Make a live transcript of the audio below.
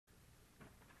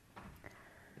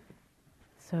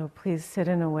So please sit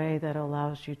in a way that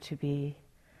allows you to be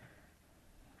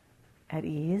at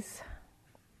ease.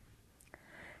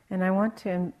 And I want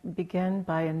to begin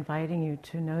by inviting you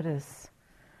to notice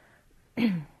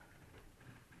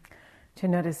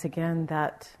again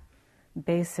that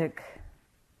basic,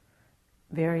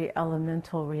 very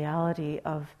elemental reality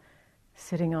of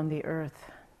sitting on the earth.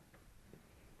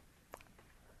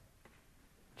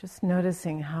 Just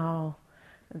noticing how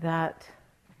that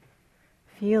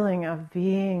feeling of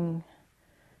being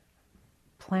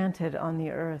planted on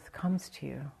the earth comes to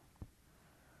you.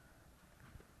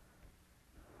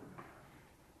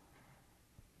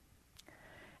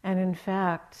 And in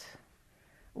fact,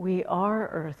 we are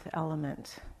earth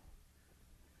element.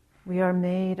 We are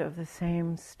made of the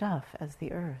same stuff as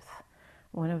the earth.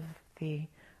 One of the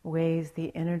ways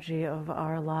the energy of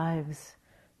our lives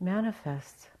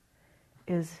manifests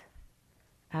is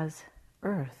as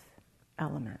earth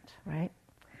element, right?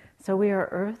 So we are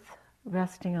earth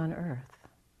resting on earth.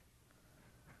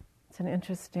 It's an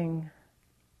interesting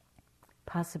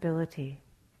possibility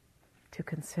to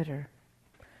consider.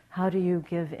 How do you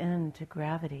give in to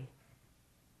gravity?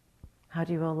 How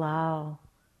do you allow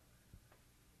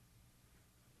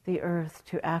the earth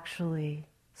to actually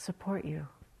support you?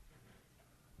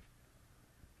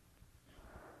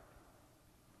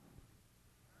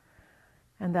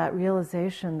 And that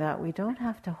realization that we don't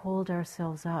have to hold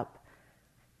ourselves up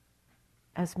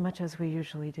as much as we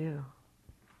usually do.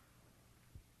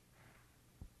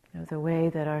 You know, the way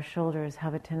that our shoulders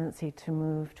have a tendency to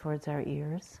move towards our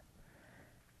ears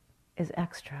is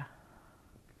extra.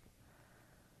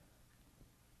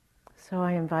 So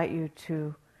I invite you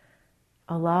to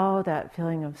allow that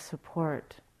feeling of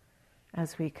support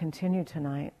as we continue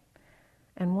tonight.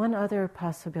 And one other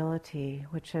possibility,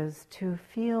 which is to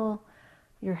feel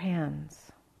your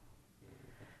hands.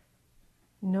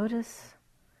 Notice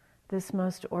this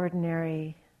most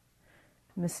ordinary,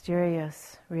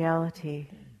 mysterious reality,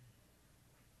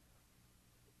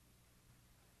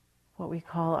 what we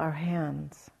call our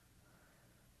hands.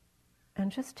 And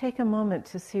just take a moment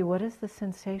to see what is the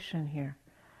sensation here.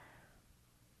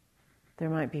 There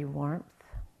might be warmth.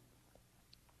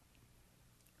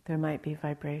 There might be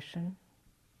vibration.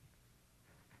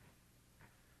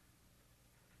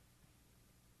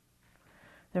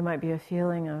 There might be a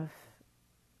feeling of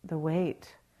the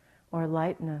weight or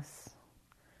lightness.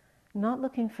 Not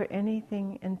looking for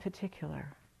anything in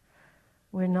particular.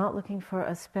 We're not looking for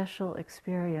a special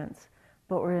experience,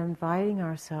 but we're inviting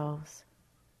ourselves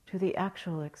to the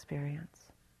actual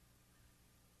experience.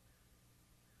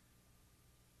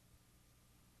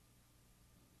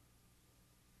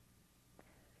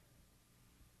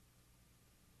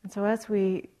 And so as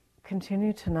we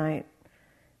continue tonight,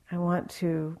 I want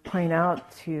to point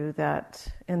out to you that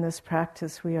in this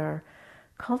practice we are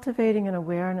cultivating an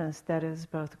awareness that is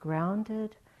both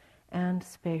grounded and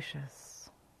spacious.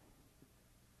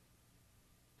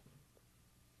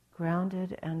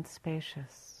 Grounded and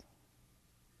spacious.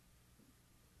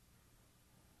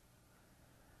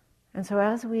 And so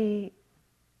as we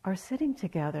are sitting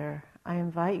together, I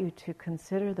invite you to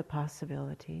consider the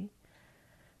possibility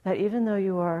that even though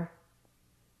you are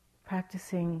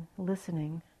practicing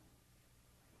listening,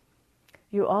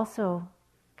 you also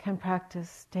can practice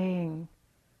staying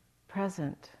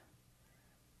present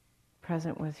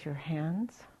with your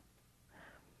hands,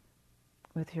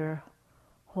 with your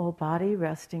whole body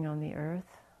resting on the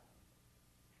earth.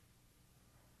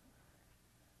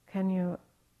 Can you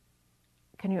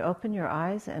open your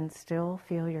eyes and still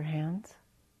feel your hands?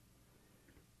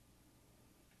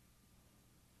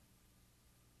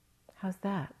 How's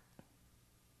that?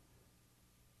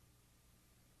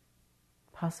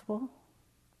 Possible?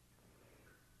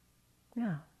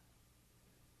 Yeah.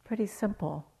 Pretty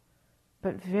simple,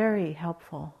 but very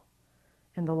helpful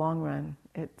in the long run.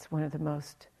 It's one of the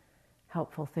most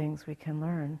helpful things we can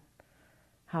learn,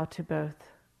 how to both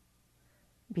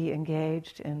be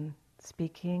engaged in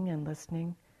speaking and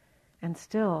listening and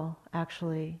still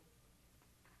actually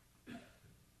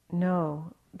know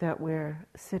that we're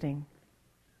sitting.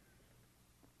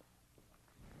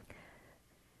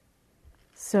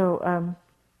 So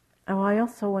I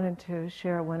also wanted to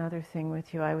share one other thing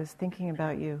with you. I was thinking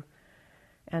about you,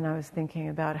 and I was thinking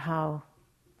about how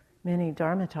many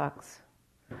Dharma talks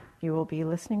you will be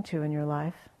listening to in your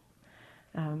life.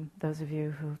 Those of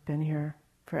you who've been here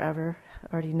forever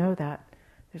already know that.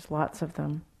 There's lots of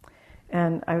them.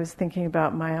 And I was thinking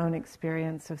about my own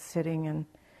experience of sitting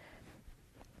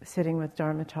with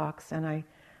Dharma talks, and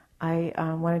I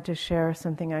wanted to share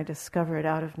something I discovered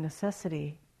out of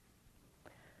necessity.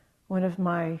 One of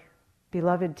my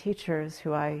beloved teachers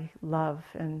who I love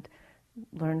and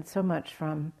learned so much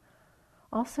from.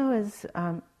 Also, as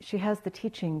she has the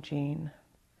teaching gene,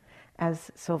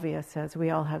 as Sylvia says, we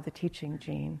all have the teaching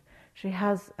gene. She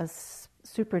has a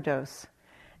superdose,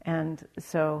 and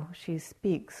so she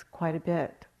speaks quite a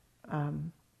bit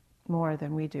more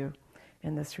than we do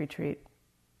in this retreat.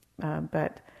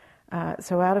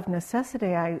 So out of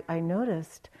necessity, I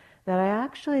noticed that I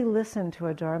actually listened to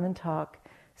a Dharma talk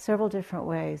several different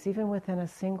ways. Even within a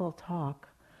single talk,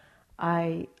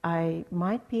 I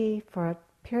might be, for a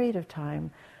period of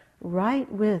time,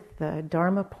 right with the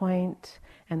Dharma point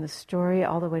and the story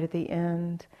all the way to the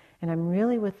end, and I'm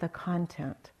really with the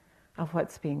content of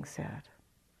what's being said.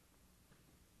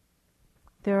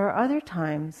 There are other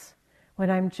times when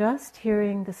I'm just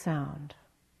hearing the sound,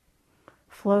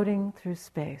 floating through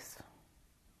space.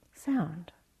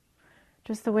 Sound.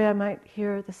 Just the way I might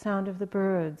hear the sound of the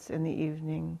birds in the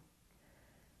evening.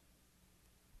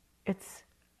 It's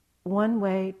one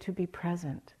way to be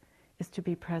present, is to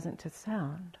be present to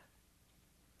sound.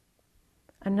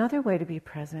 Another way to be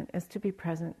present is to be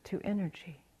present to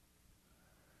energy,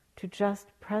 to just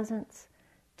presence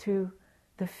to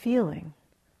the feeling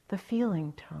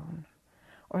tone,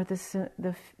 or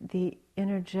the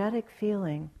energetic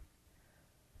feeling,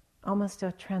 almost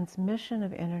a transmission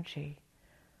of energy.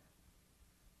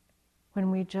 When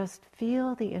we just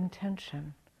feel the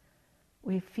intention,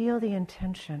 we feel the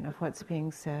intention of what's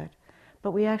being said,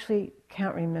 but we actually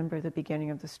can't remember the beginning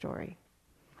of the story.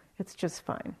 It's just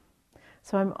fine.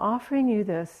 So I'm offering you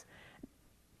this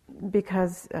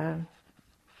because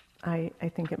I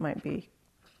think it might be,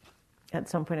 at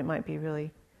some point it might be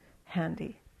really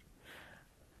handy.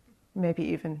 Maybe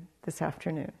even this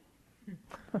afternoon.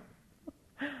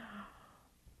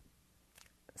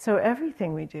 So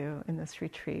everything we do in this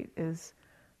retreat is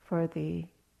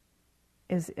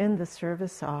in the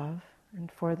service of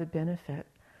and for the benefit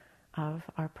of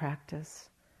our practice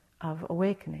of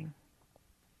awakening.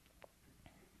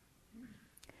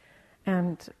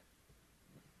 And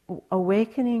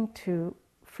awakening to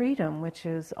freedom, which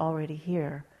is already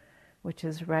here, which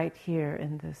is right here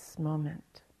in this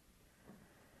moment.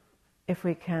 If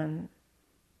we can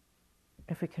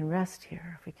rest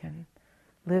here, if we can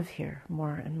live here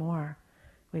more and more,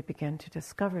 we begin to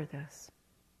discover this.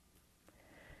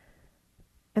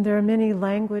 And there are many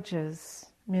languages,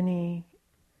 many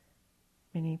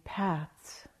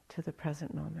paths to the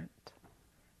present moment,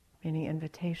 many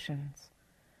invitations.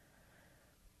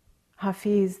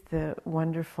 Hafiz, the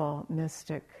wonderful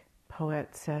mystic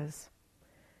poet, says,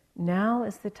 "Now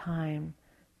is the time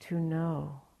to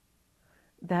know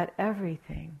that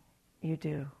everything you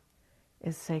do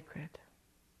is sacred.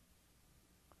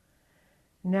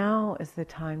 Now is the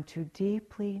time to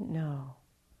deeply know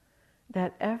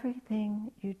that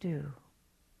everything you do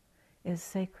is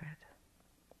sacred."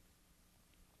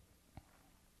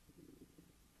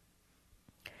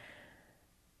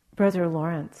 Brother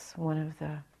Lawrence, one of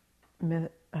the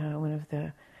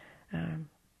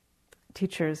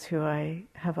teachers who I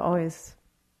have always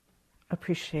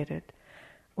appreciated,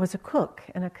 was a cook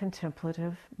in a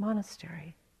contemplative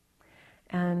monastery.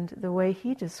 And the way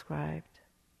he described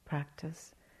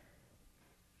practice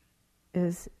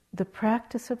is the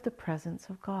practice of the presence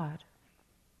of God.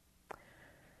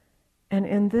 And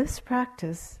in this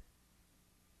practice,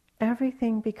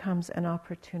 everything becomes an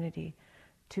opportunity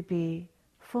to be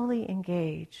fully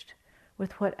engaged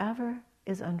with whatever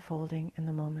is unfolding in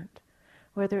the moment,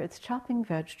 whether it's chopping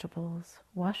vegetables,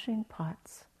 washing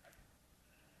pots,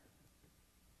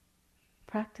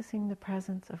 practicing the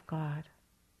presence of God,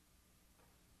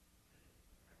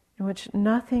 in which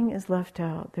nothing is left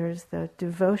out. There's the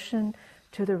devotion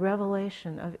to the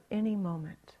revelation of any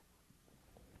moment.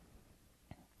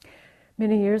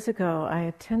 Many years ago, I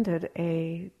attended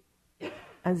a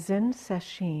Zen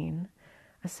session,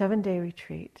 a 7-day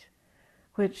retreat,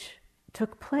 which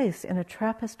took place in a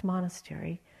Trappist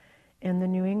monastery in the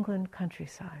New England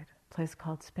countryside, a place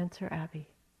called Spencer Abbey.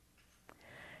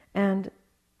 And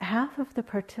half of the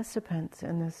participants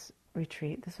in this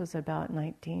retreat, this was about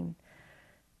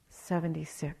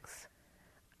 1976,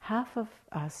 half of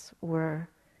us were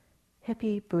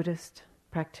hippie Buddhist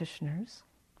practitioners,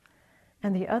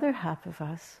 and the other half of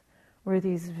us were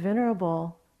these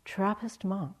venerable Trappist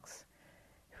monks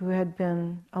who had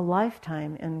been a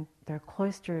lifetime in their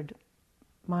cloistered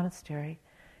monastery,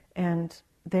 and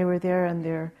they were there in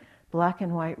their black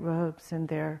and white robes and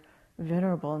their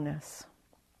venerableness.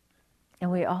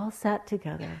 And we all sat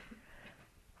together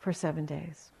for 7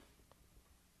 days.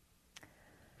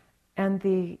 And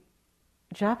the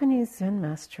Japanese Zen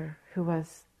master, who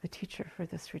was the teacher for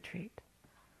this retreat,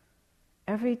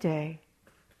 every day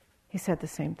he said the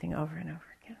same thing over and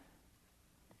over again.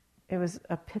 it was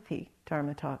a pithy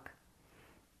Dharma talk.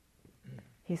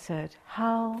 He said,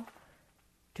 how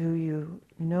do you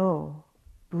know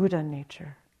Buddha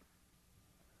nature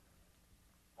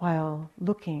while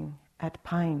looking at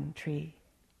pine tree?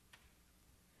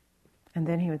 And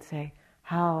then he would say,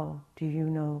 how do you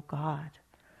know God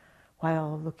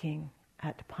while looking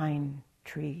at pine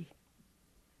tree?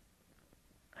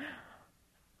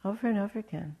 Over and over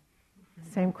again,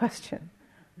 same question.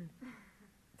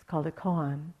 It's called a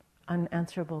koan,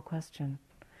 unanswerable question,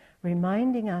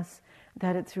 reminding us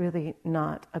that it's really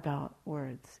not about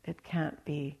words. It can't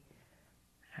be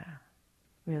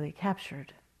really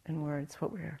captured in words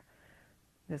what we're,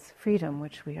 this freedom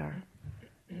which we are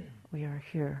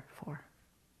here for.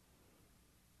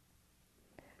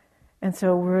 And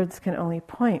so words can only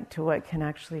point to what can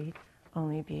actually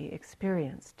only be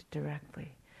experienced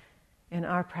directly. In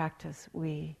our practice,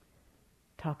 we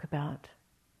talk about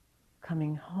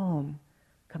coming home,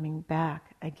 coming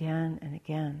back again and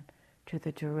again to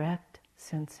the direct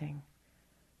sensing,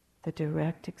 the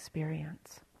direct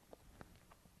experience,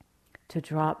 to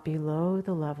drop below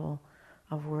the level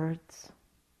of words,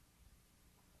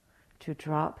 to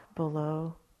drop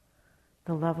below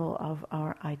the level of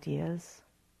our ideas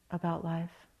about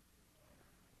life,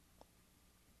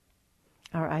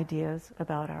 our ideas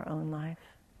about our own life.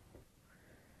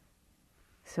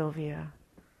 Sylvia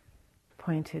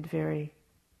pointed very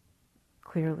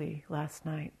clearly last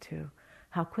night to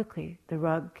how quickly the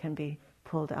rug can be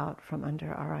pulled out from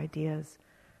under our ideas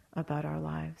about our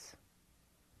lives,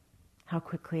 how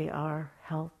quickly our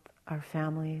health, our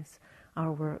families,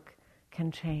 our work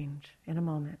can change in a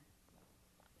moment.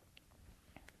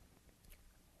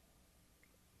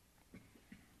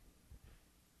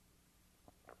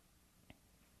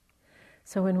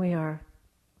 So when we are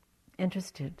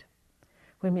interested,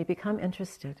 when we become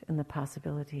interested in the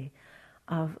possibility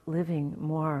of living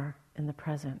more in the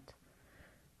present,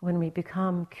 when we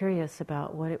become curious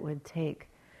about what it would take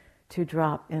to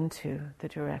drop into the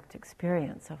direct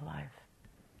experience of life,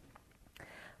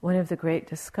 one of the great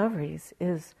discoveries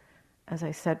is, as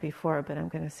I said before, but I'm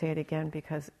going to say it again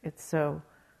because it's so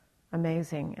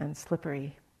amazing and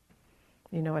slippery.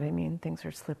 You know what I mean? Things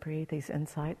are slippery, these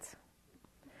insights.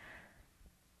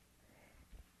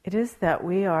 It is that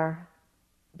we are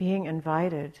being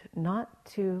invited not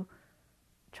to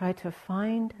try to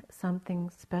find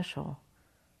something special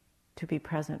to be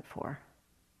present for.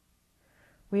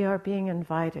 We are being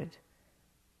invited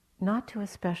not to a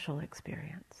special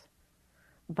experience,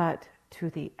 but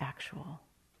to the actual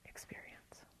experience.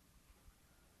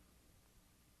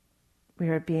 We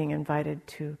are being invited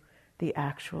to the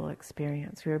actual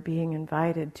experience. We are being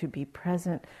invited to be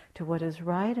present to what is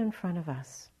right in front of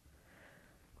us,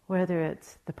 whether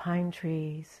it's the pine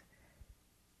trees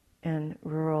in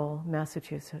rural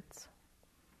Massachusetts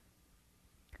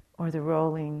or the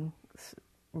rolling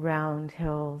round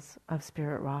hills of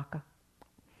Spirit Rock,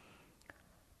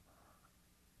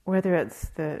 whether it's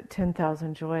the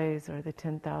 10,000 joys or the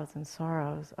 10,000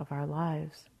 sorrows of our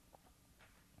lives.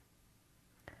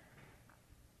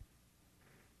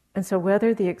 And so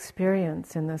whether the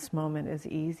experience in this moment is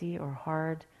easy or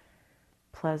hard,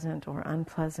 pleasant or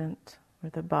unpleasant, or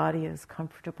the body is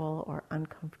comfortable or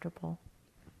uncomfortable,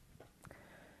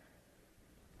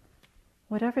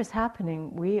 whatever's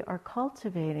happening, we are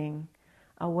cultivating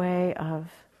a way of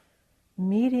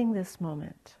meeting this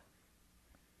moment,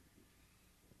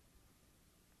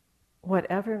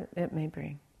 whatever it may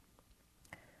bring,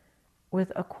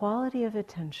 with a quality of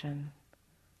attention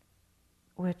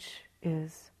which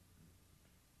is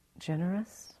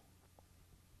generous,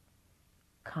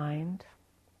 kind,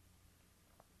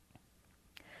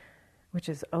 which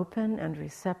is open and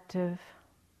receptive,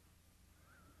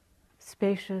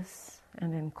 spacious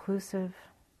and inclusive.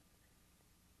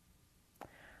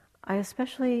 I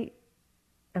especially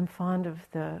am fond of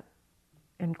the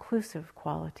inclusive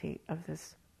quality of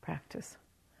this practice.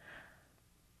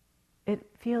 It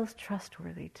feels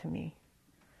trustworthy to me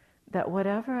that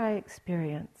whatever I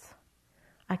experience,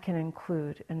 I can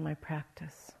include in my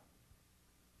practice.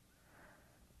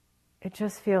 It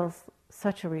just feels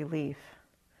such a relief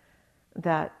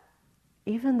that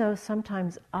even though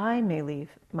sometimes I may leave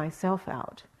myself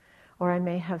out, or I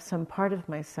may have some part of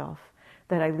myself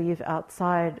that I leave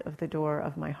outside of the door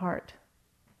of my heart,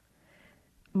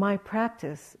 my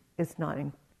practice is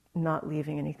not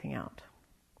leaving anything out.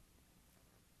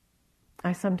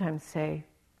 I sometimes say,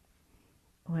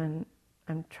 when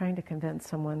I'm trying to convince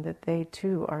someone that they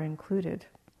too are included,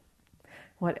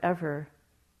 whatever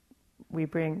we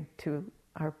bring to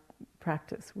our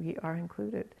practice, we are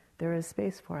included. There is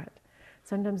space for it.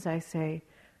 Sometimes I say,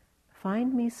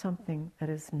 find me something that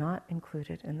is not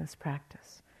included in this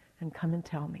practice and come and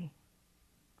tell me.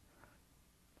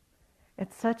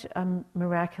 It's such a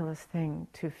miraculous thing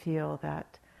to feel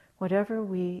that whatever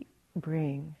we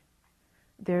bring,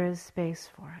 there is space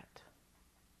for it.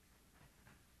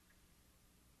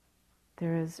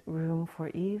 There is room for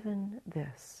even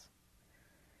this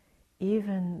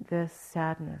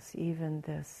sadness, even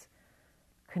this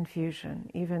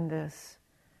confusion, even this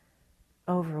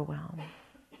overwhelm.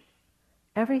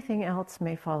 Everything else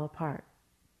may fall apart.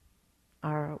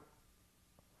 Our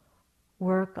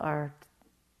work, our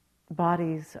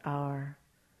bodies, our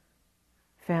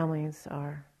families,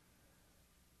 our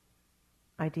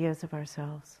ideas of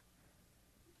ourselves.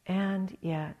 And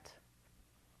yet,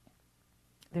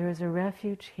 there is a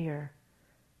refuge here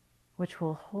which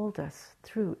will hold us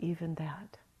through even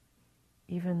that,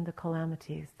 even the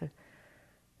calamities, the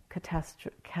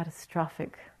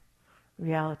catastrophic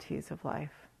realities of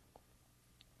life.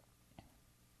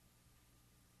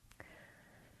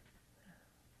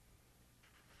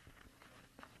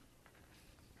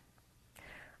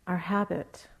 Our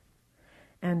habit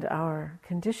and our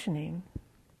conditioning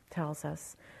tells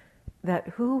us that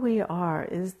who we are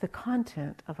is the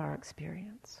content of our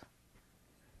experience.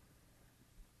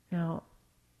 Now,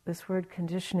 this word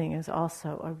conditioning is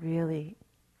also a really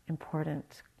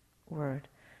important word.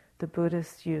 The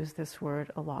Buddhists use this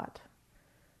word a lot.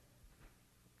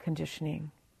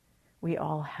 Conditioning. We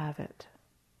all have it.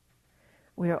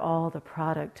 We are all the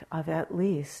product of at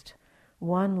least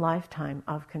one lifetime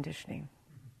of conditioning.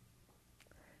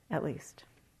 At least.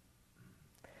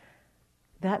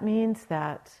 That means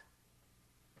that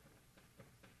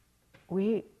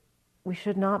we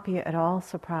should not be at all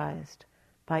surprised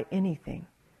by anything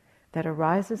that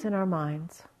arises in our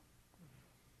minds.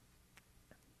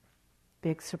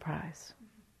 Big surprise.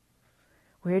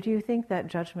 Where do you think that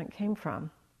judgment came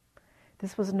from?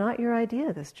 This was not your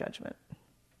idea, this judgment.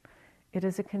 It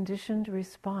is a conditioned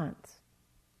response.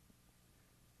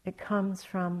 It comes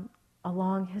from a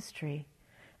long history.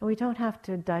 And we don't have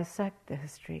to dissect the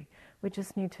history. We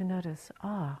just need to notice,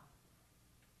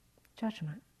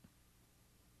 judgment.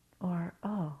 Or,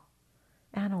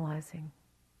 analyzing.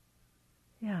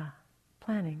 Yeah,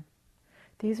 planning.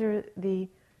 These are the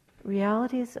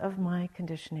realities of my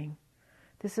conditioning.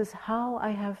 This is how I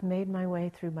have made my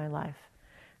way through my life.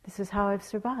 This is how I've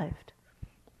survived.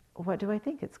 What do I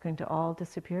think? It's going to all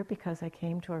disappear because I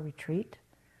came to a retreat?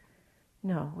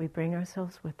 No, we bring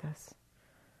ourselves with us.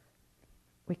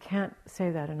 We can't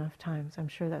say that enough times. I'm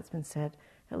sure that's been said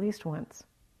at least once.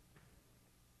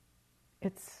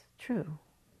 It's true.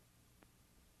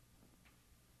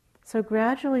 So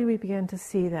gradually we begin to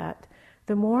see that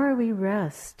the more we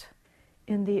rest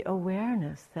in the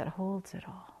awareness that holds it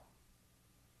all,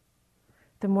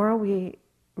 the more we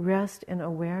rest in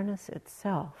awareness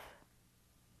itself,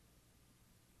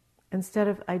 instead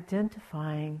of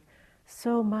identifying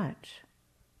so much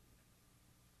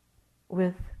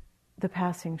with the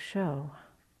passing show,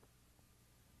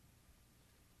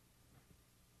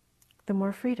 the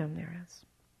more freedom there is.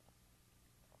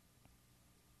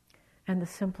 And the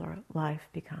simpler life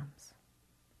becomes.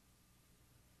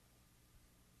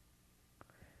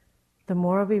 The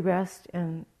more we rest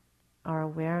in our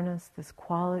awareness,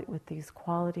 with these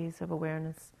qualities of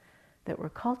awareness that we're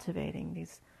cultivating,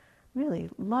 these really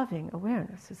loving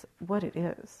awareness is what it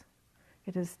is.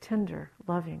 It is tender,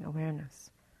 loving awareness,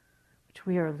 which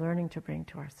we are learning to bring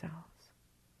to ourselves.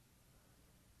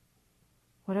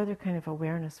 What other kind of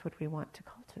awareness would we want to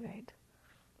cultivate?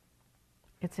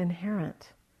 It's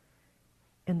inherent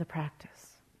in the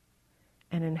practice,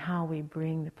 and in how we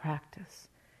bring the practice,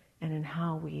 and in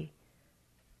how we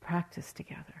practice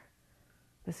together.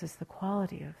 This is the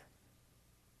quality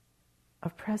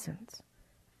of presence.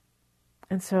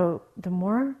 And so the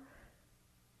more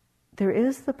there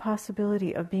is the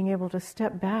possibility of being able to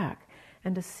step back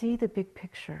and to see the big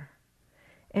picture,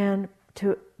 and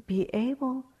to be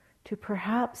able to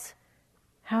perhaps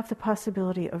have the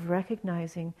possibility of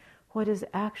recognizing what is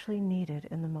actually needed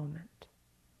in the moment.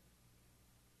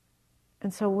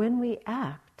 And so when we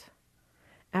act,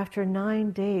 after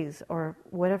 9 days or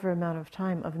whatever amount of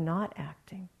time of not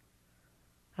acting,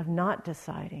 of not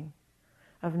deciding,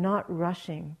 of not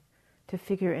rushing to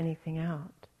figure anything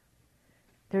out,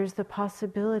 there's the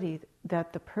possibility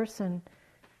that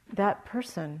that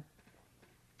person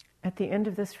at the end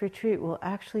of this retreat will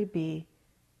actually be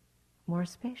more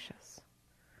spacious,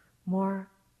 more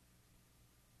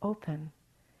open,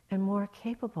 and more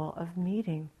capable of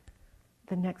meeting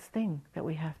the next thing that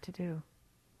we have to do.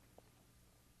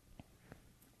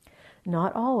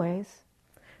 Not always.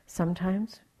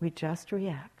 Sometimes we just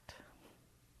react.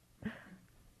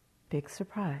 big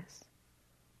surprise.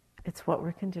 It's what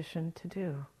we're conditioned to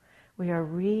do. We are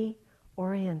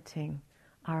reorienting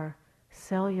our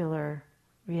cellular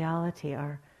reality,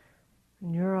 our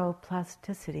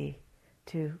neuroplasticity,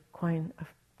 to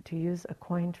use a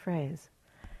coined phrase.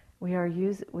 We are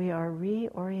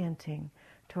reorienting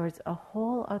towards a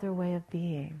whole other way of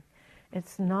being.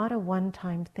 It's not a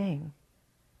one-time thing.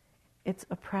 It's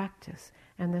a practice,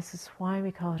 and this is why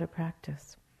we call it a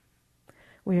practice.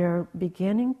 We are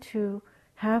beginning to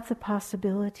have the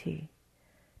possibility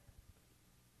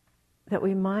that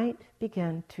we might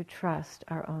begin to trust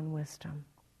our own wisdom.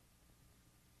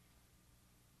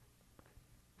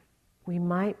 We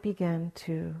might begin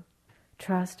to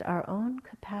trust our own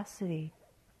capacity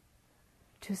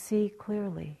to see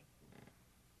clearly.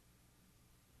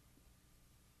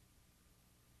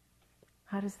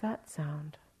 How does that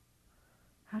sound?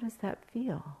 How does that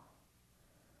feel?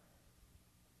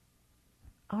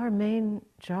 Our main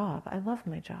job, I love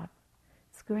my job,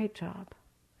 it's a great job,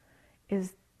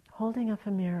 is holding up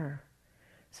a mirror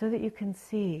so that you can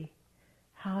see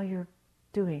how you're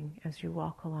doing as you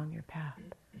walk along your path.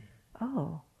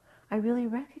 Oh, I really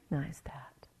recognized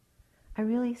that. I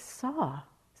really saw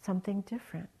something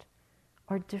different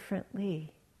or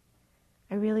differently.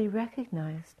 I really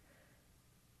recognized.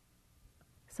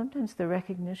 Sometimes the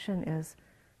recognition is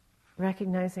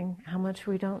recognizing how much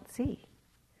we don't see.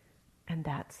 And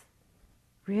that's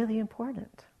really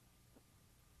important.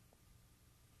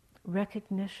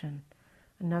 Recognition,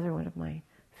 another one of my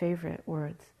favorite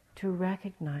words, to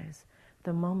recognize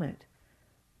the moment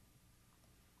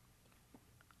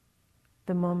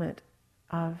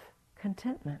of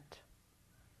contentment,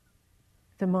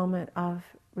 the moment of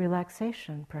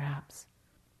relaxation, perhaps.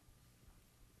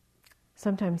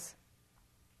 Sometimes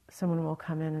someone will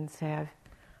come in and say,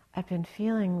 I've been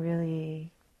feeling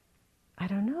really, I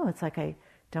don't know, it's like I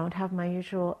don't have my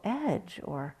usual edge,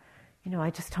 or, I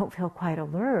just don't feel quite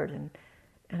alert, and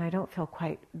I don't feel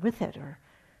quite with it, or,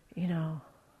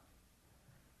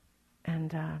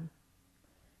 And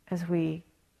as we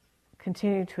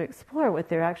continue to explore what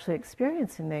they're actually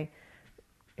experiencing, it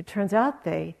turns out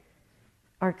they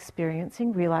are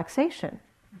experiencing relaxation,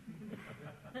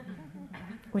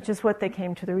 which is what they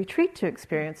came to the retreat to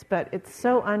experience, but it's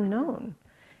so unknown,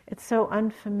 it's so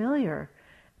unfamiliar,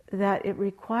 that it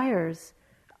requires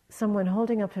someone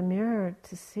holding up a mirror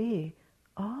to see,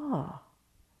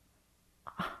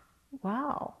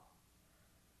 wow.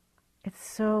 It's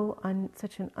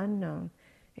such an unknown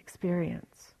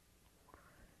experience.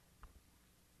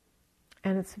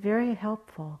 And it's very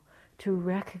helpful to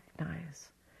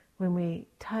recognize when we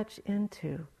touch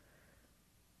into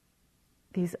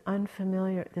this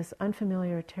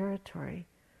unfamiliar territory,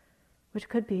 which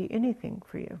could be anything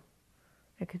for you.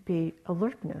 It could be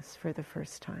alertness for the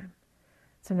first time.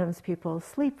 Sometimes people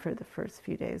sleep for the first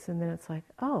few days, and then it's like,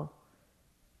 oh,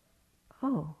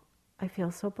 I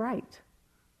feel so bright.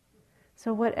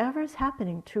 So whatever's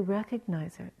happening, to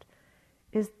recognize it,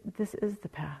 this is the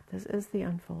path, this is the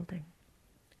unfolding.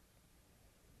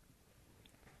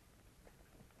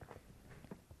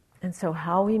 And so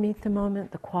how we meet the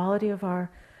moment, the quality of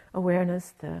our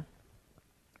awareness, the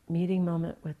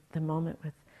moment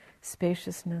with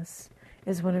spaciousness,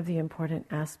 is one of the important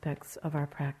aspects of our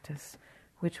practice,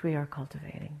 which we are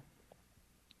cultivating.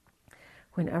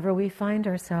 Whenever we find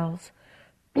ourselves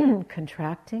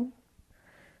contracting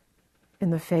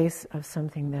in the face of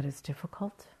something that is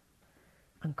difficult,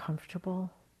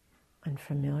 uncomfortable,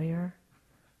 unfamiliar,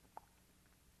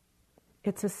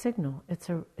 it's a signal, it's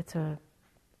a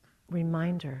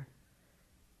reminder.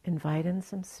 Invite in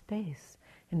some space,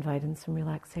 invite in some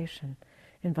relaxation,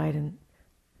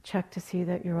 check to see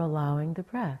that you're allowing the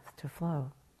breath to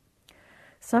flow.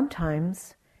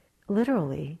 Sometimes,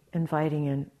 literally, inviting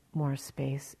in more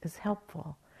space is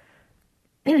helpful.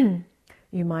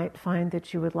 You might find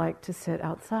that you would like to sit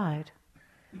outside.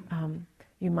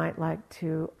 You might like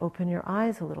to open your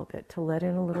eyes a little bit, to let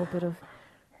in a little bit of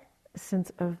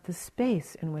sense of the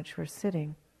space in which we're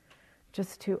sitting,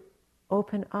 just to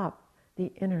open up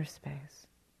the inner space.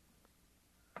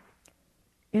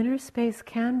 Inner space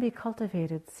can be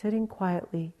cultivated sitting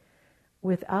quietly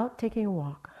without taking a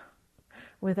walk,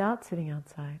 without sitting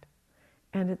outside.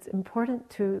 And it's important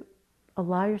to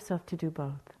allow yourself to do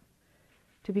both,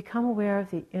 to become aware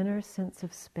of the inner sense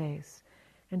of space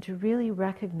and to really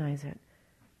recognize it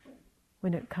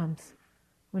when it comes,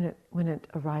 when it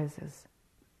arises.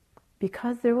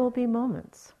 Because there will be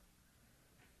moments,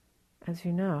 as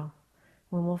you know,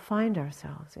 when we'll find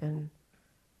ourselves in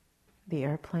the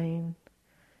airplane,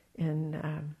 in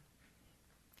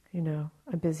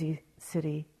a busy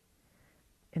city,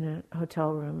 in a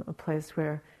hotel room, a place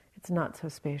where it's not so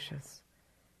spacious.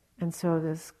 And so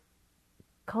this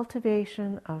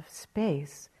cultivation of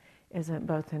space is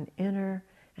both an inner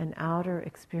and outer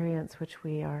experience, which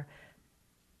we are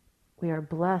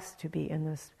blessed to be in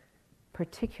this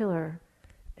particular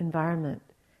environment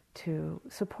to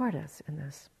support us in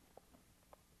this.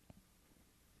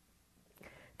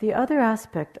 The other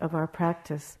aspect of our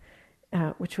practice,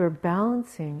 which we're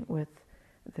balancing with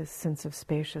this sense of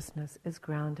spaciousness, is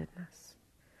groundedness.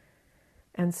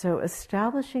 And so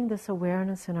establishing this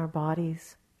awareness in our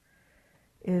bodies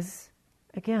is,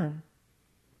 again,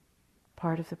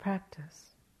 part of the practice.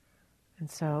 And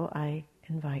so I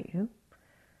invite you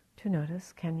to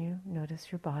notice. Can you notice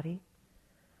your body?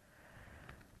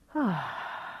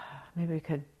 Maybe we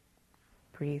could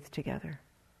breathe together.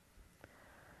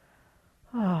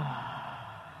 That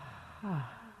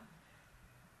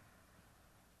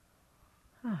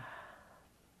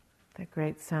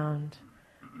great sound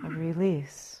of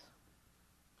release.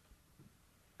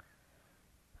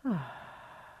 And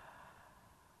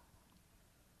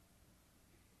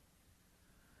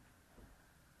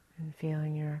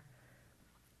feeling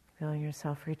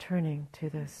yourself returning to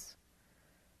this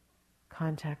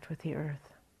contact with the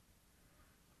earth.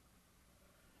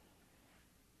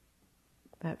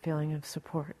 That feeling of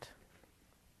support,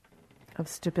 of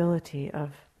stability,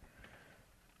 of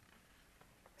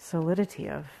solidity,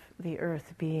 of the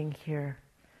earth being here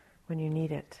when you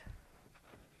need it.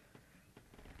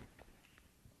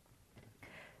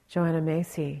 Joanna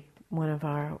Macy, one of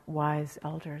our wise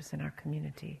elders in our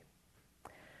community,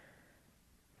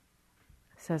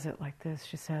 says it like this.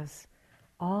 She says,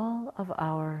 all of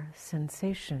our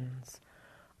sensations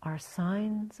are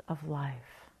signs of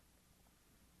life.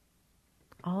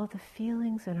 All of the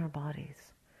feelings in our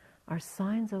bodies are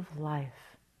signs of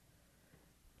life,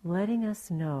 letting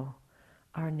us know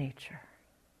our nature,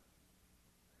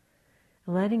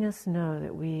 letting us know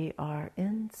that we are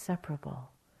inseparable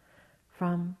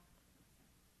from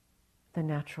the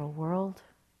natural world,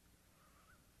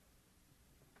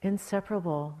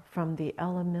 inseparable from the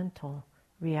elemental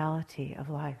reality of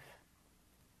life.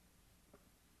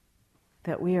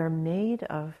 That we are made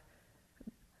of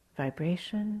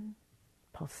vibration,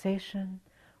 pulsation,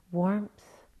 warmth,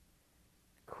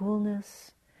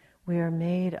 coolness. We are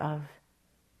made of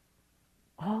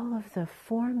all of the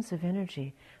forms of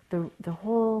energy, the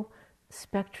whole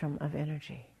spectrum of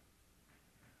energy.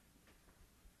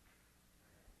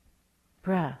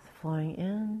 Breath flowing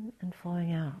in and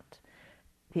flowing out.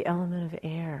 The element of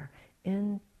air,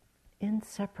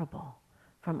 inseparable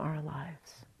from our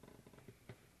lives.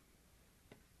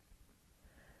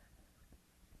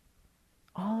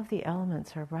 All of the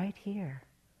elements are right here.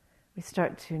 We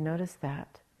start to notice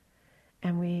that,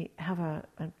 and we have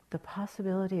the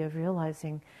possibility of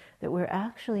realizing that we're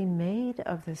actually made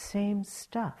of the same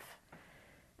stuff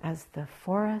as the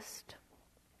forest,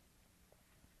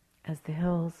 as the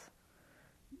hills,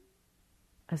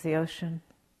 as the ocean.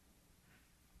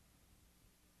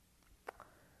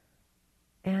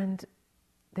 And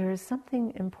there is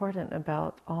something important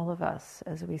about all of us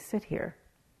as we sit here.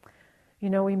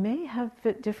 You know, we may have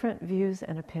different views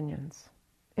and opinions.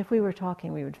 If we were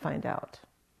talking, we would find out.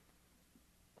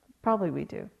 Probably we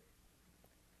do.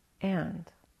 And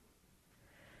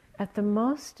at the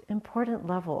most important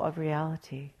level of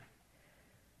reality,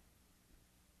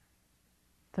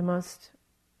 the most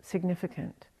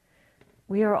significant,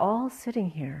 we are all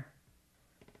sitting here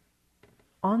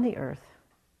on the earth,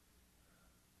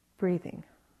 breathing.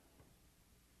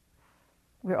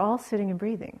 We're all sitting and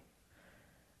breathing.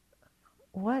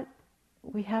 What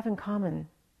we have in common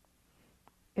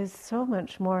is so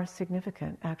much more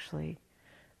significant, actually,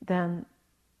 than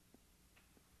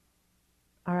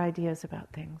our ideas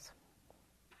about things,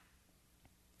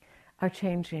 our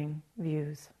changing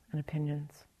views and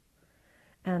opinions,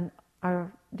 and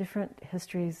our different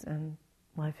histories and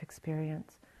life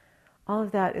experience. All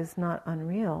of that is not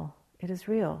unreal. It is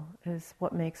real. It is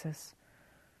what makes us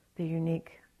the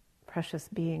unique, precious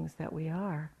beings that we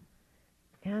are.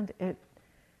 And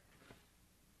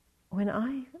when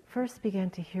I first began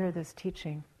to hear this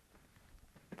teaching,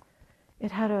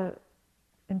 it had an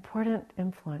important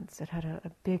influence. It had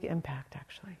a big impact,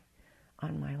 actually,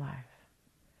 on my life.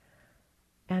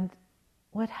 And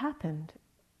what happened,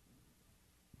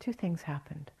 two things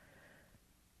happened.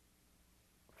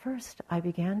 First, I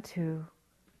began to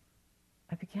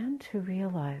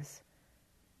realize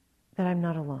that I'm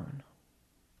not alone.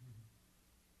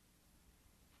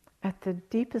 At the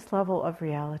deepest level of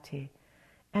reality,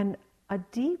 and a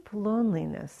deep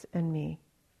loneliness in me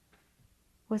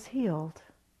was healed.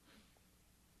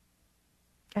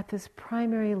 At this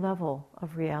primary level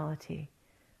of reality,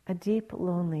 a deep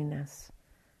loneliness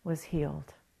was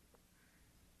healed.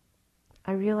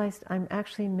 I realized I'm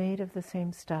actually made of the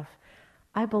same stuff.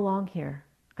 I belong here.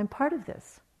 I'm part of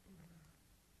this.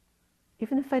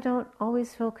 Even if I don't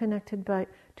always feel connected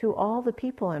to all the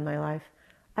people in my life,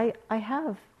 I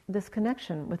have this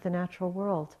connection with the natural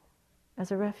world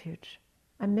as a refuge.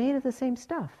 I'm made of the same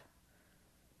stuff.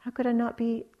 How could I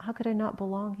not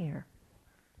belong here?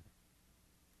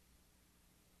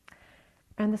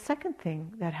 And the second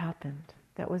thing that happened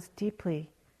that was deeply,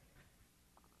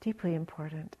 deeply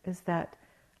important is that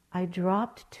I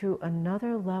dropped to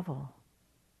another level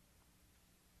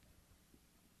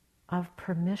of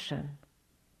permission,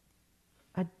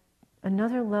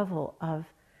 another level of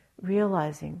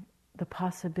realizing the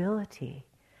possibility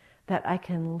that I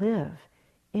can live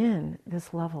in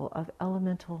this level of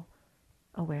elemental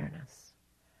awareness,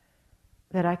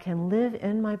 that I can live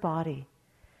in my body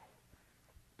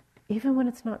even when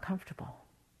it's not comfortable.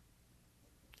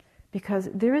 Because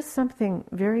there is something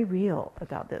very real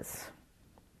about this.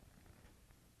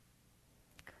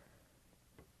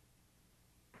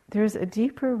 There's a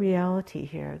deeper reality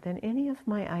here than any of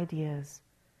my ideas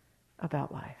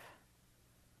about life.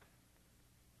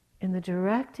 In the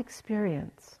direct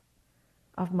experience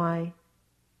of my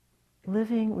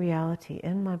living reality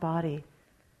in my body,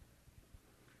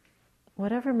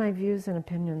 whatever my views and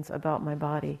opinions about my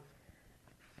body,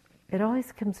 it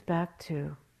always comes back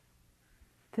to,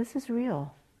 this is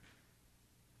real.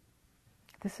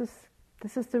 This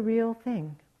is the real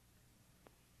thing,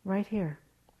 right here.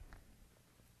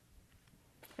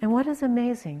 And what is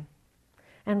amazing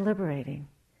and liberating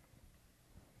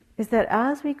is that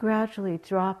as we gradually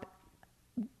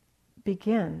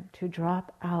begin to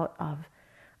drop out of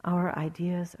our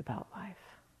ideas about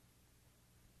life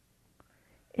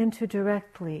into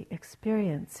directly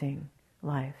experiencing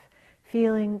life,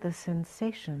 feeling the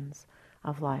sensations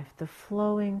of life, the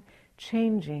flowing,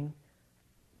 changing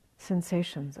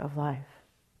sensations of life,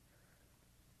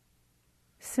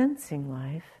 sensing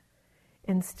life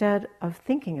instead of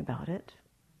thinking about it.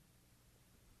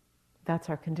 That's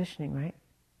our conditioning, right?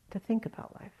 To think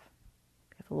about life.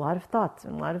 We have a lot of thoughts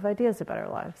and a lot of ideas about our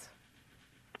lives.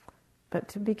 But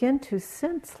to begin to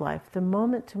sense life, the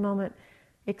moment-to-moment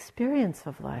experience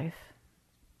of life,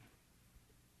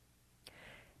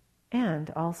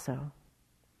 and also,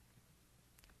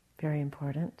 very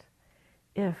important,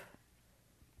 if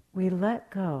we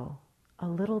let go a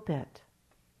little bit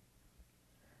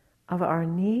of our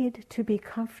need to be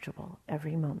comfortable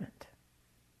every moment.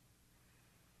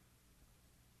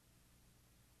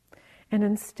 And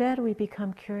instead we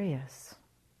become curious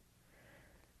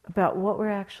about what we're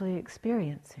actually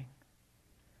experiencing.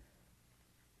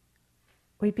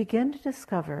 We begin to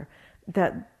discover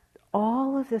that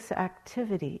all of this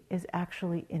activity is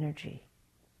actually energy.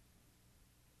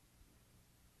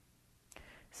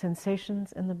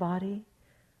 Sensations in the body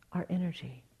are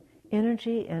energy.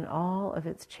 Energy in all of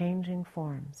its changing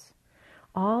forms.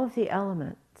 All of the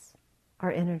elements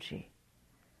are energy.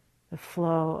 The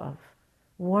flow of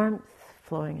warmth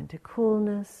flowing into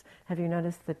coolness. Have you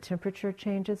noticed the temperature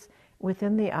changes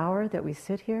within the hour that we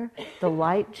sit here? The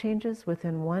light changes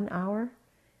within 1 hour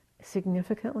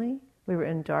significantly. We were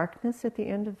in darkness at the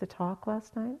end of the talk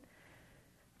last night.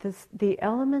 The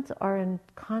elements are in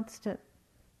constant,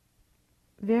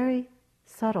 very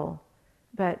subtle,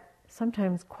 but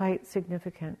sometimes quite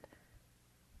significant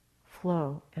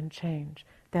flow and change.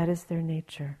 That is their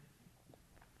nature.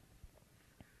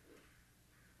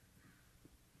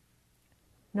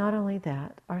 Not only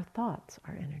that, our thoughts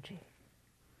are energy.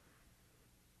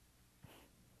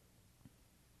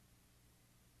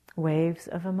 Waves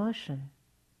of emotion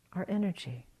are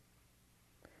energy.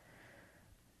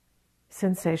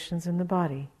 Sensations in the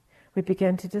body. We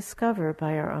begin to discover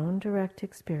by our own direct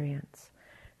experience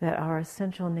that our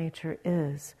essential nature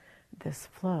is this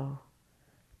flow,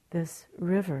 this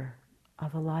river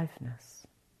of aliveness.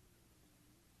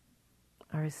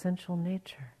 Our essential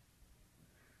nature.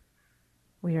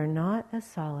 We are not as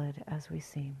solid as we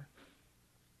seem.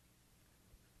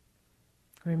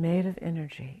 We're made of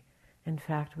energy. In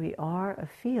fact, we are a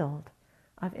field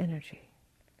of energy.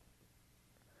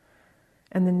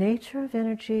 And the nature of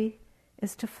energy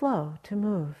is to flow, to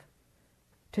move,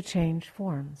 to change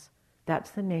forms.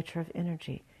 That's the nature of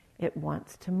energy. It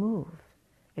wants to move.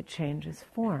 It changes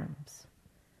forms.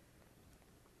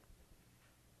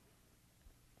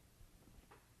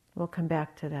 We'll come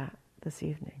back to that this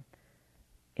evening.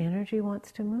 Energy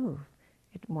wants to move.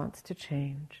 It wants to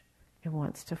change. It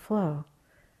wants to flow.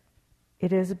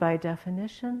 It is by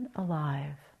definition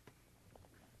alive.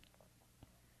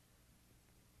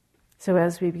 So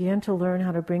as we begin to learn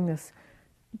how to bring this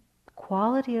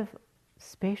quality of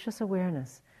spacious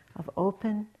awareness, of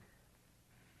open,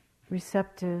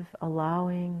 receptive,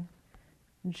 allowing,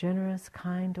 generous,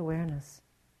 kind awareness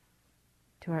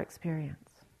to our experience.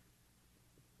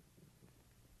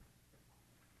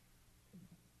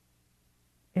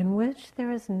 In which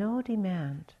there is no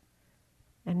demand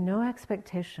and no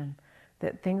expectation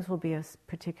that things will be a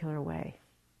particular way.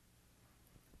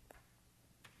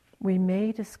 We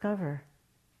may discover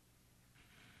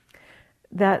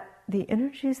that the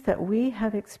energies that we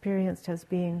have experienced as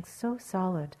being so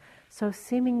solid, so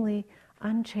seemingly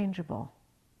unchangeable,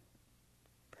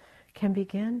 can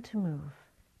begin to move,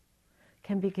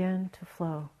 can begin to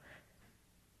flow.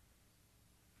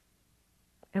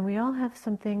 And we all have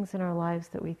some things in our lives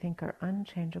that we think are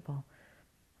unchangeable,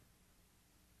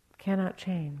 cannot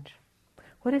change.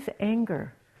 What if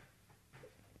anger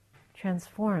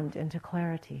transformed into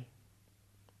clarity?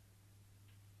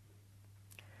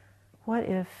 What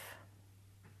if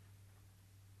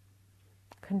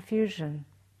confusion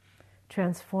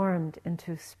transformed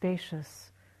into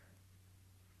spacious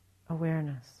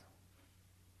awareness?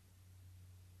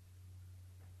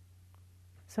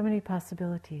 So many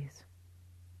possibilities.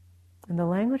 In the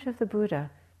language of the Buddha,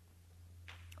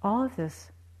 all of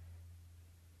this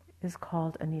is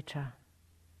called anicca,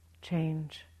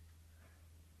 change,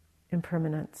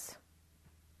 impermanence.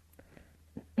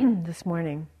 This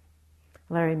morning,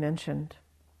 Larry mentioned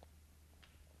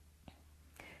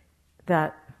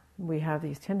that we have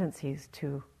these tendencies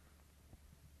to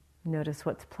notice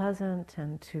what's pleasant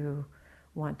and to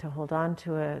want to hold on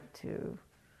to it, to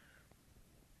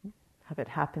have it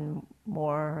happen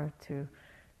more, to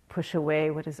push away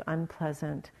what is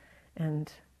unpleasant. And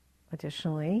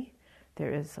additionally,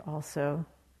 there is also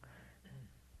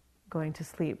going to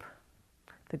sleep,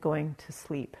 the going to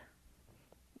sleep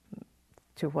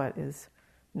to what is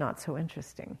not so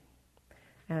interesting.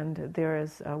 And there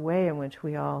is a way in which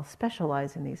we all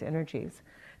specialize in these energies,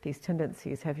 these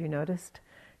tendencies. Have you noticed?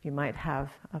 You might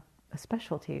have a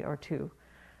specialty or two.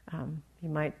 You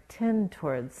might tend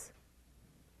towards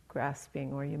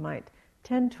grasping, or you might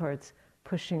tend towards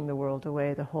pushing the world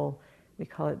away. The whole, we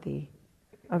call it the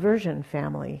aversion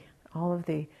family, all of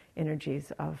the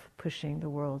energies of pushing the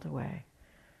world away.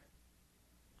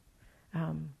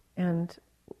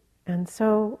 And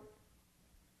so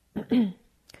the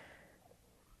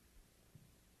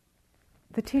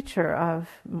teacher of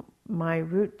my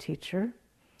root teacher,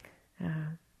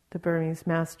 the Burmese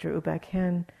master U Ba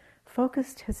Khin,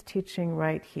 focused his teaching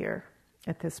right here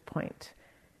at this point.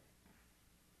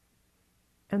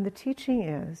 And the teaching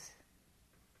is,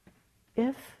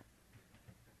 if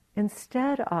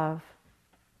instead of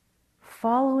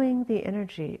following the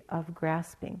energy of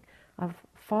grasping, of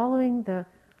following the,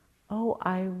 oh,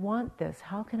 I want this,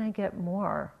 how can I get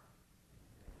more?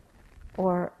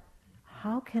 Or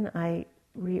how can I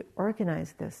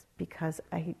reorganize this because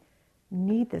I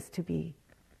need this to be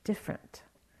different?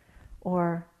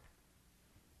 Or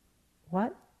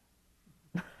what?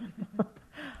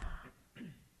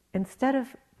 Instead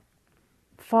of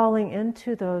falling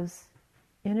into those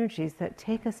energies that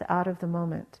take us out of the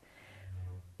moment,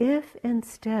 if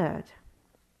instead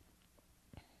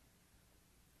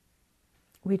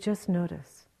we just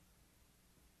notice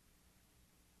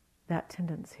that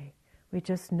tendency, we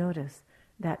just notice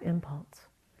that impulse.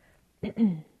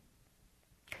 And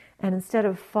instead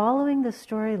of following the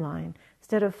storyline,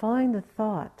 instead of following the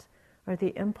thought or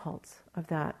the impulse of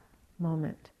that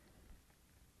moment,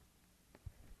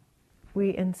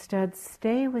 we instead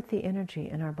stay with the energy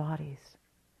in our bodies.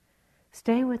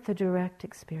 Stay with the direct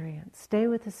experience. Stay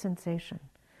with the sensation.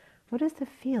 What is the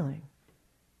feeling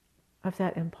of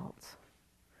that impulse?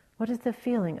 What is the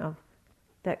feeling of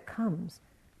that comes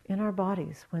in our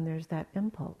bodies when there's that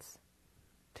impulse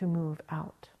to move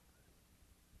out?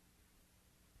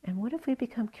 And what if we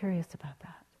become curious about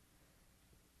that?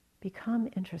 Become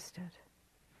interested.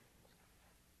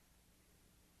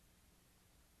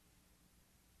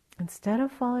 Instead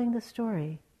of following the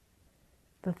story,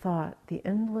 the thought, the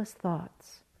endless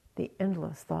thoughts, the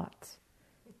endless thoughts.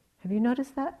 Have you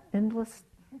noticed that endless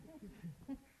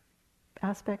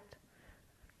aspect?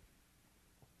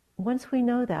 Once we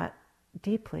know that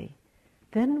deeply,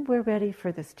 then we're ready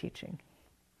for this teaching.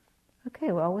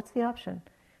 Okay, well, what's the option?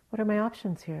 What are my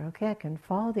options here? Okay, I can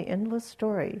follow the endless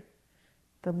story,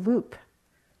 the loop,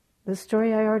 the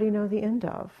story I already know the end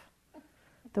of,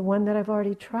 the one that I've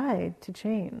already tried to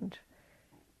change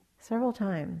several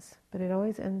times, but it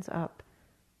always ends up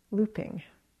looping.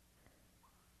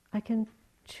 I can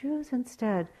choose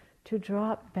instead to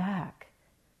drop back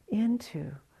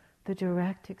into the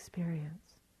direct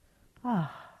experience.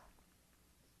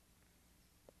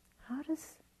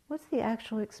 what's the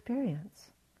actual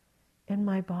experience in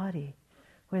my body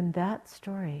when that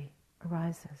story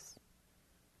arises?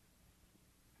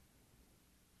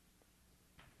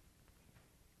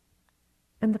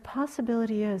 And the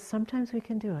possibility is sometimes we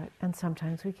can do it and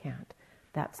sometimes we can't.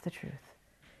 That's the truth.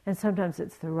 And sometimes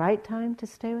it's the right time to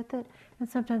stay with it and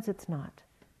sometimes it's not.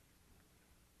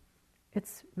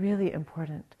 It's really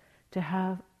important to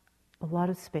have a lot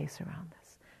of space around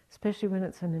this, especially when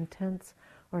it's an intense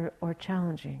or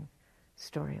challenging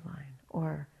storyline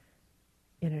or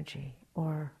energy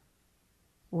or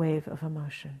wave of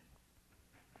emotion.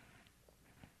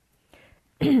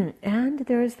 And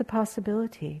there is the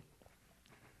possibility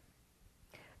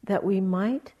that we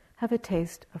might have a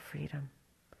taste of freedom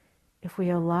if we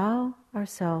allow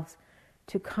ourselves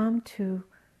to come to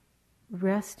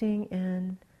resting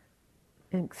in,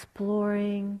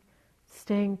 exploring,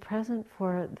 staying present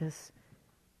for this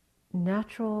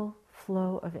natural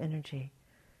flow of energy,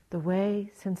 the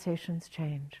way sensations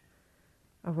change,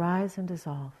 arise and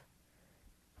dissolve,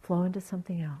 flow into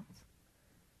something else.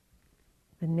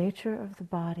 The nature of the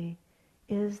body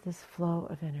is this flow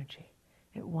of energy.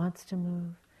 It wants to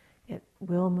move. It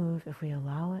will move if we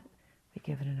allow it, we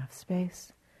give it enough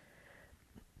space.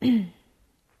 And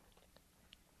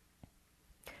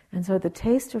so the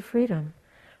taste of freedom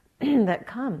that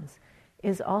comes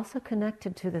is also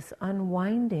connected to this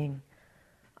unwinding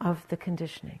of the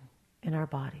conditioning in our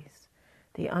bodies,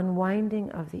 the unwinding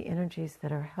of the energies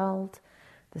that are held,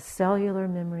 the cellular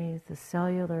memories, the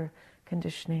cellular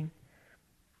conditioning.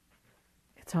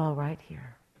 It's all right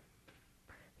here.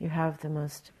 You have the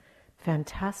most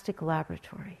fantastic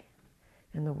laboratory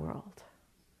in the world,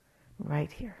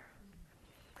 right here.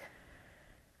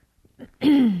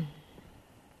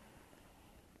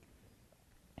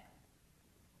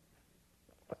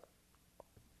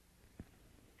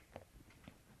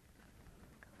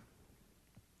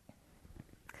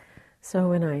 So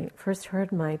when I first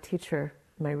heard my teacher,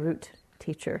 my root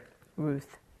teacher,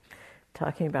 Ruth,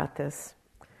 talking about this,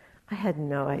 I had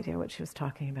no idea what she was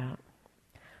talking about.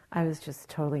 I was just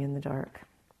totally in the dark.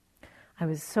 I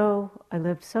lived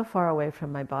so far away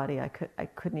from my body, I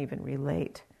couldn't even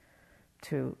relate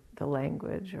to the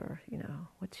language or,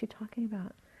 what's she talking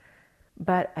about?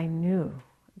 But I knew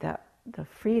that the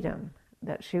freedom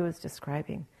that she was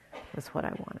describing was what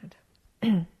I wanted.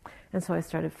 And so I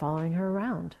started following her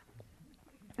around.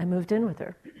 I moved in with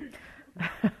her.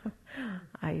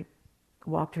 I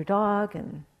walked her dog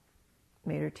and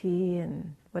made her tea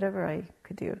and whatever I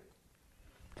could do.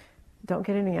 Don't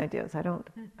get any ideas. I don't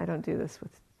do this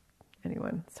with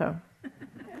anyone. So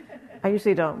I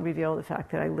usually don't reveal the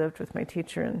fact that I lived with my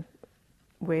teacher and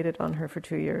waited on her for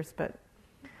 2 years, but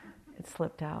it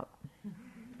slipped out.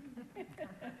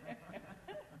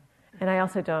 And I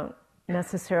also don't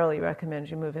necessarily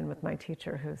recommend you move in with my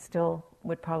teacher, who still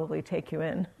would probably take you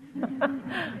in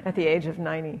at the age of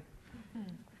 90.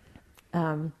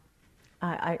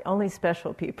 Only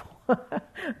special people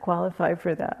qualify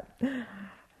for that.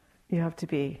 You have to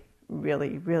be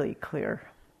really, really clear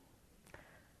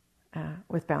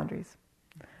with boundaries.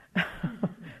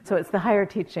 So it's the higher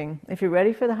teaching. If you're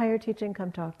ready for the higher teaching,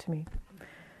 come talk to me.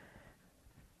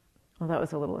 Well, that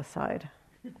was a little aside.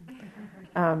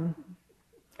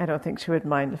 I don't think she would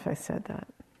mind if I said that.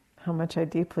 How much I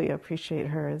deeply appreciate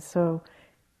her is so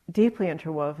deeply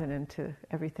interwoven into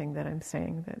everything that I'm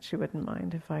saying that she wouldn't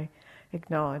mind if I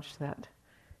acknowledged that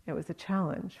it was a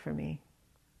challenge for me,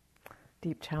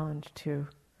 deep challenge to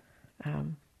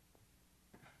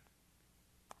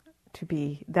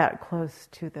be that close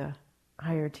to the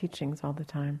higher teachings all the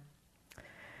time.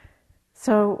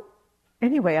 So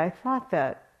anyway, I thought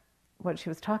that what she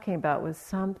was talking about was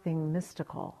something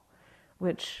mystical,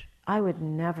 which I would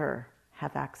never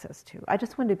have access to. I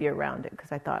just wanted to be around it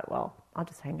because I thought, well, I'll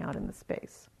just hang out in the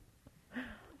space.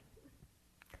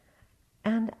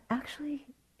 And actually,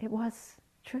 it was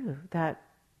true that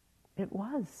it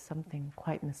was something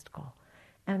quite mystical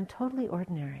and totally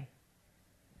ordinary.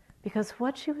 Because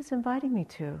what she was inviting me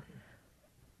to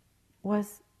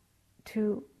was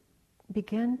to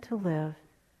begin to live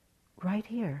right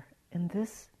here, in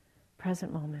this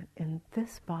present moment, in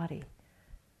this body.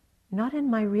 Not in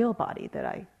my real body that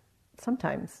I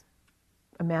sometimes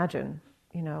imagine,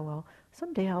 well,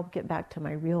 someday I'll get back to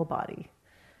my real body.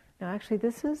 No, actually,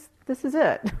 this is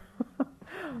it.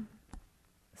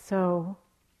 So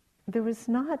there was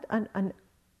not an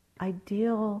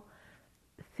ideal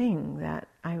thing that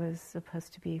I was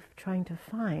supposed to be trying to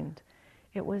find.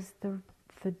 It was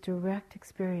the direct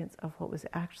experience of what was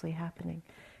actually happening.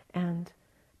 And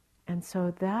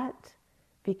so that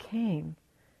became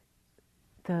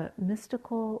the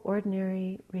mystical,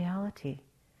 ordinary reality.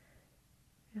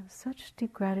 You have such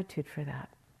deep gratitude for that.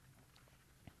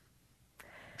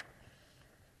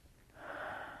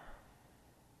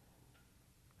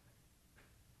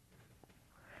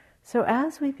 So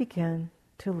as we begin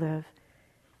to live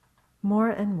more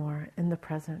and more in the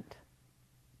present,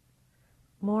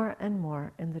 more and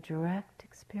more in the direct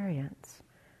experience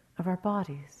of our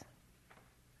bodies,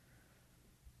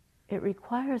 it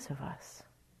requires of us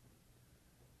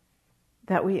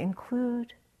that we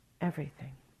include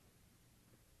everything,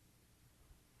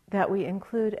 that we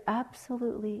include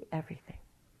absolutely everything,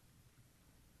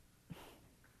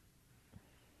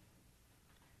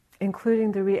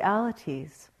 including the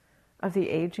realities of the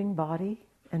aging body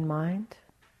and mind,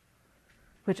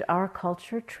 which our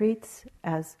culture treats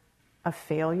as a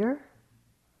failure.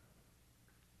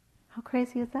 How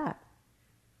crazy is that?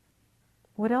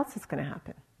 What else is going to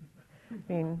happen?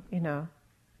 I mean,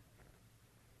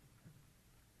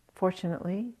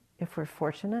 fortunately, if we're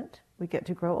fortunate, we get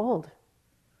to grow old.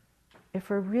 If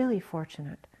we're really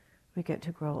fortunate, we get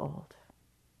to grow old.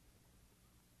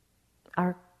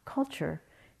 Our culture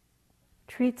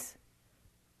treats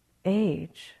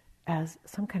age as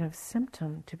some kind of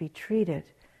symptom to be treated,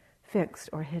 fixed,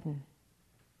 or hidden.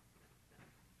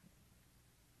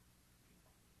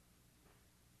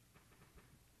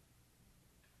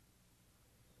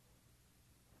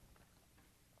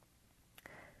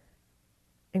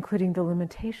 Including the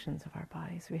limitations of our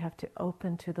bodies. We have to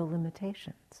open to the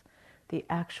limitations, the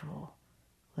actual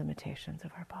limitations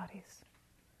of our bodies.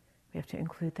 We have to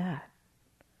include that.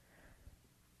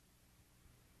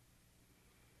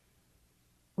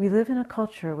 We live in a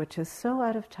culture which is so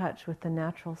out of touch with the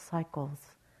natural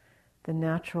cycles, the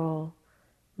natural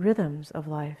rhythms of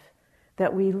life,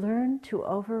 that we learn to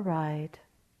override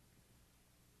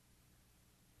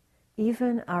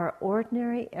even our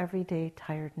ordinary everyday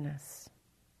tiredness.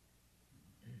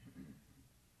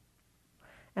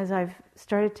 As I've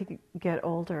started to get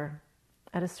older,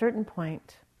 at a certain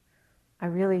point, I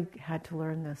really had to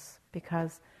learn this,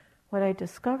 because what I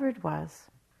discovered was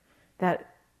that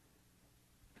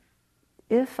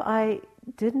if I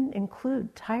didn't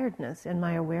include tiredness in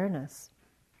my awareness,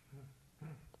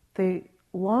 the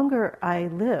longer I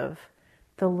live,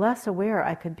 the less aware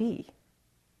I could be.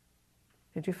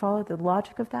 Did you follow the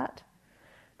logic of that?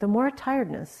 The more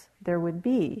tiredness there would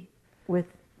be with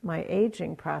my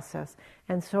aging process,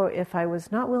 and so if I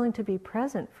was not willing to be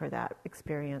present for that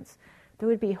experience, there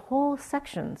would be whole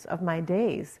sections of my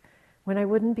days when I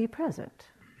wouldn't be present.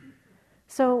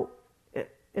 So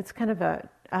it's kind of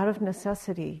out of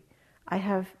necessity, I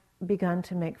have begun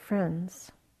to make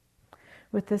friends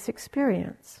with this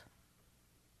experience.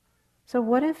 So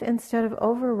what if instead of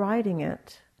overriding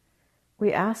it,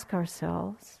 we ask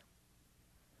ourselves,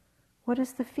 what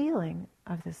is the feeling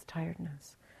of this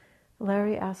tiredness?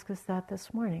 Larry asked us that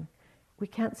this morning. We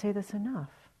can't say this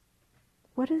enough.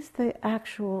 What is the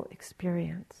actual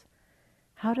experience?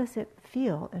 How does it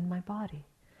feel in my body?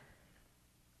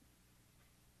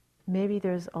 Maybe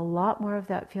there's a lot more of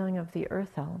that feeling of the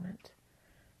earth element,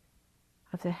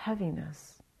 of the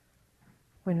heaviness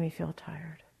when we feel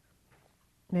tired.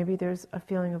 Maybe there's a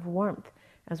feeling of warmth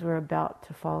as we're about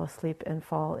to fall asleep and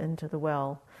fall into the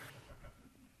well.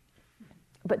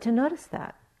 But to notice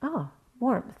that,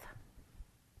 warmth,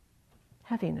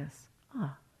 heaviness,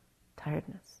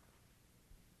 tiredness.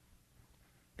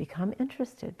 Become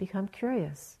interested, become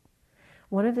curious.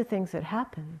 One of the things that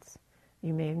happens,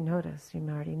 you may notice, you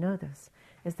may already know this,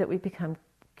 is that we become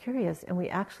curious and we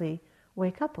actually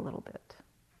wake up a little bit.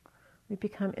 We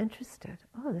become interested.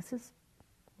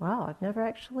 Wow, I've never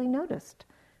actually noticed.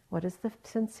 What is the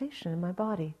sensation in my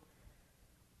body?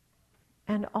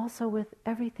 And also with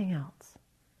everything else.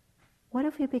 What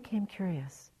if we became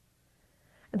curious?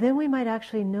 Then we might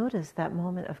actually notice that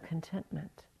moment of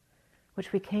contentment,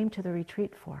 which we came to the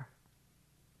retreat for,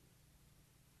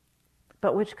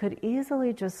 but which could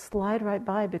easily just slide right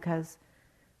by because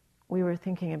we were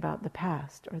thinking about the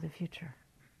past or the future.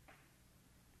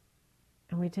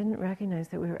 And we didn't recognize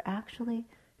that we were actually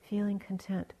feeling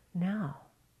content now.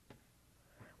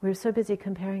 We were so busy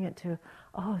comparing it to,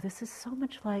 this is so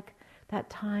much like that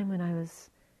time when I was,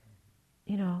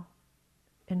 in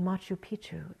Machu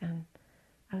Picchu, and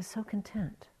I was so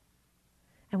content.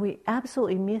 And we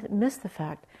absolutely miss the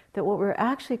fact that what we're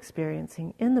actually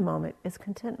experiencing in the moment is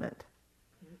contentment.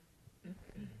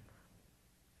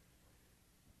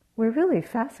 We're really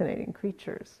fascinating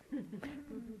creatures.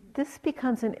 This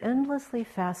becomes an endlessly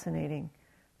fascinating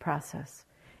process.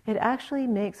 It actually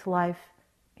makes life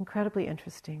incredibly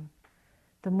interesting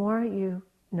the more you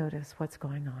notice what's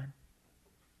going on.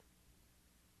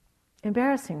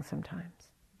 Embarrassing sometimes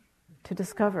to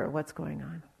discover what's going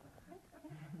on.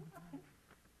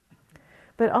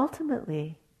 But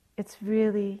ultimately, it's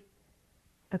really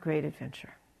a great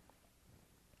adventure.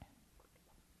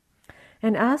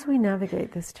 And as we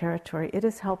navigate this territory, it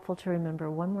is helpful to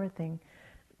remember one more thing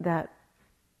that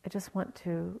I just want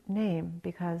to name,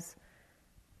 because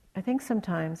I think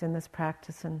sometimes in this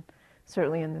practice, and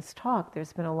certainly in this talk,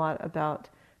 there's been a lot about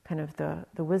kind of the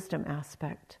wisdom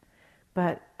aspect.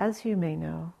 But as you may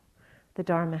know, the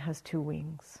Dharma has two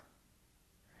wings.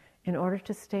 In order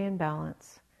to stay in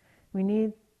balance, we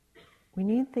need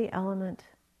the element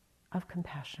of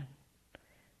compassion.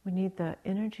 We need the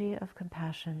energy of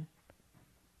compassion.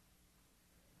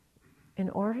 In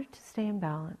order to stay in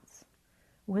balance,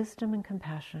 wisdom and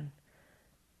compassion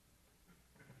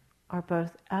are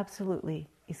both absolutely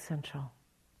essential.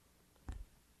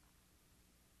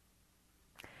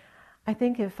 I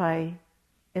think if I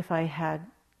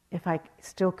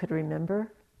still could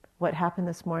remember what happened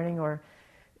this morning, or,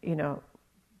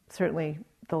 certainly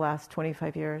the last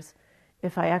 25 years,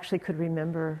 if I actually could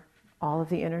remember all of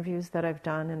the interviews that I've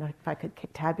done, and if I could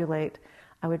tabulate,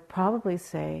 I would probably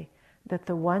say that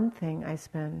the one thing I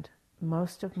spend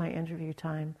most of my interview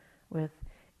time with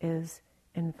is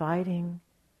inviting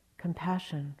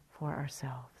compassion for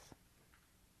ourselves.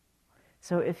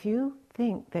 So if you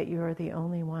think that you are the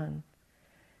only one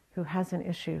who has an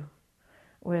issue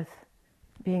with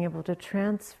being able to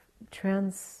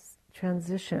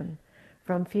transition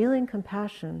from feeling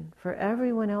compassion for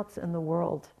everyone else in the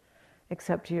world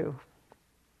except you,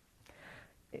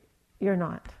 you're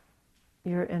not.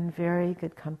 You're in very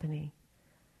good company.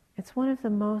 It's one of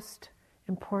the most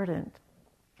important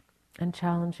and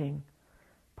challenging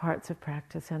parts of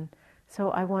practice. And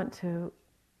so I want to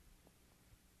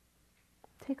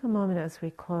take a moment as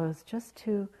we close just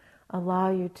to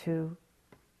allow you to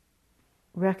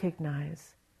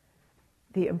recognize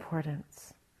the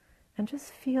importance and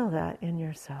just feel that in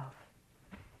yourself.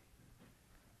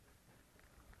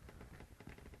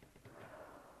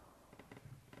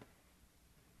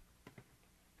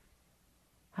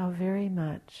 How very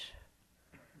much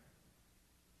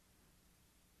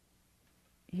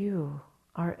you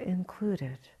are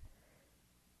included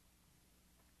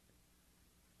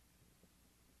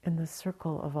in the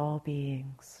circle of all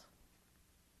beings.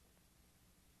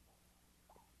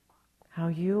 How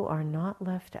you are not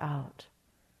left out.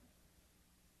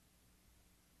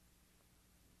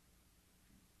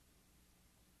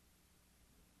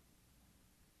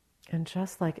 And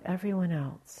just like everyone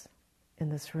else in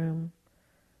this room,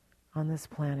 on this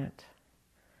planet,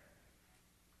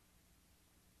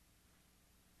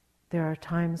 there are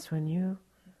times when you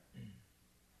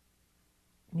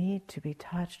need to be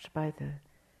touched by the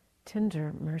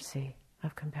tender mercy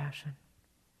of compassion.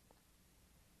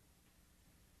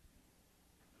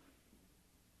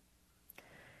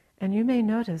 And you may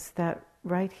notice that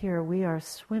right here we are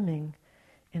swimming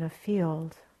in a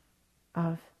field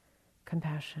of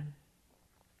compassion.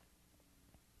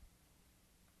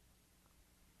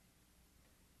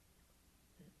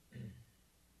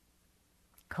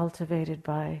 Cultivated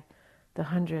by the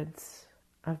hundreds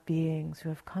of beings who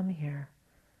have come here,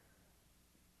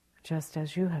 just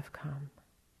as you have come,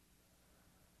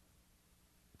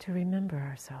 to remember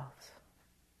ourselves.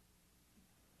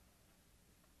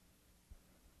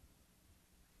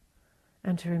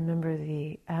 And to remember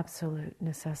the absolute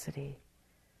necessity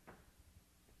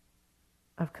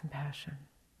of compassion.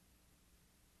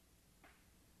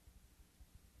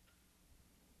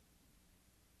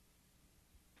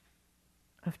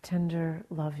 Of tender,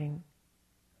 loving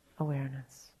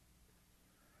awareness.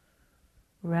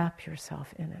 Wrap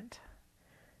yourself in it.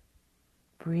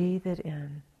 Breathe it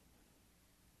in.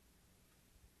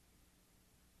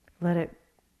 Let it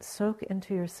soak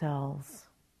into your cells,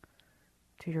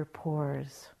 to your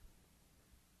pores.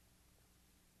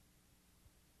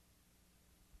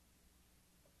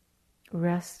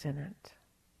 Rest in it.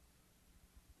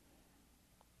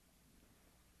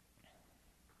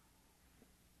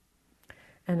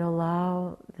 And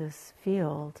allow this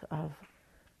field of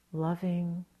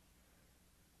loving,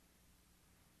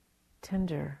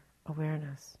 tender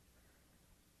awareness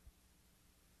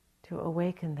to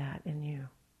awaken that in you,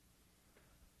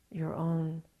 your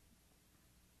own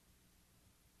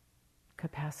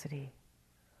capacity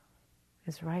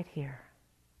is right here.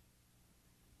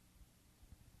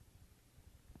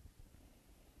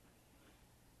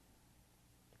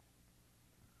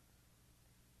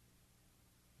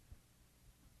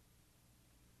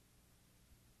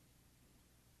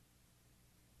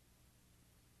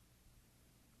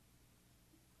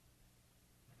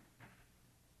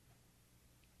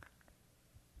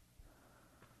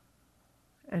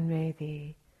 And may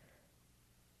the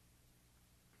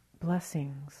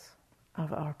blessings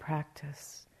of our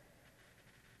practice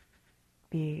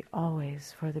be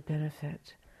always for the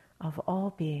benefit of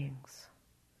all beings,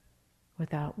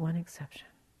 without one exception.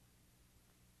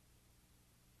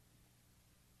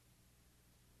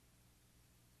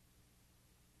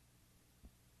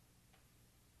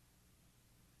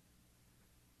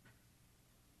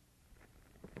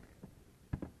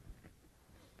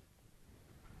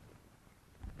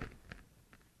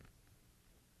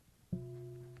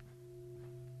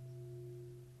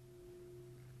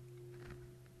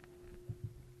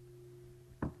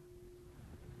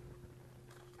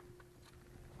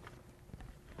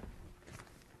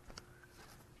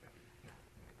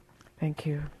 Thank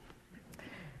you.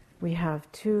 We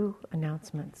have two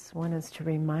announcements. One is to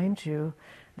remind you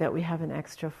that we have an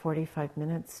extra 45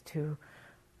 minutes to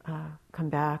come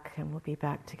back, and we'll be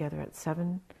back together at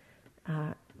 7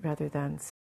 rather than.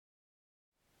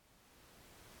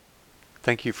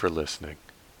 Thank you for listening.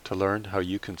 To learn how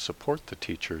you can support the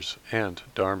teachers and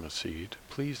Dharma Seed,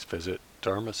 please visit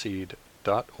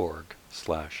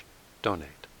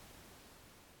dharmaseed.org/donate.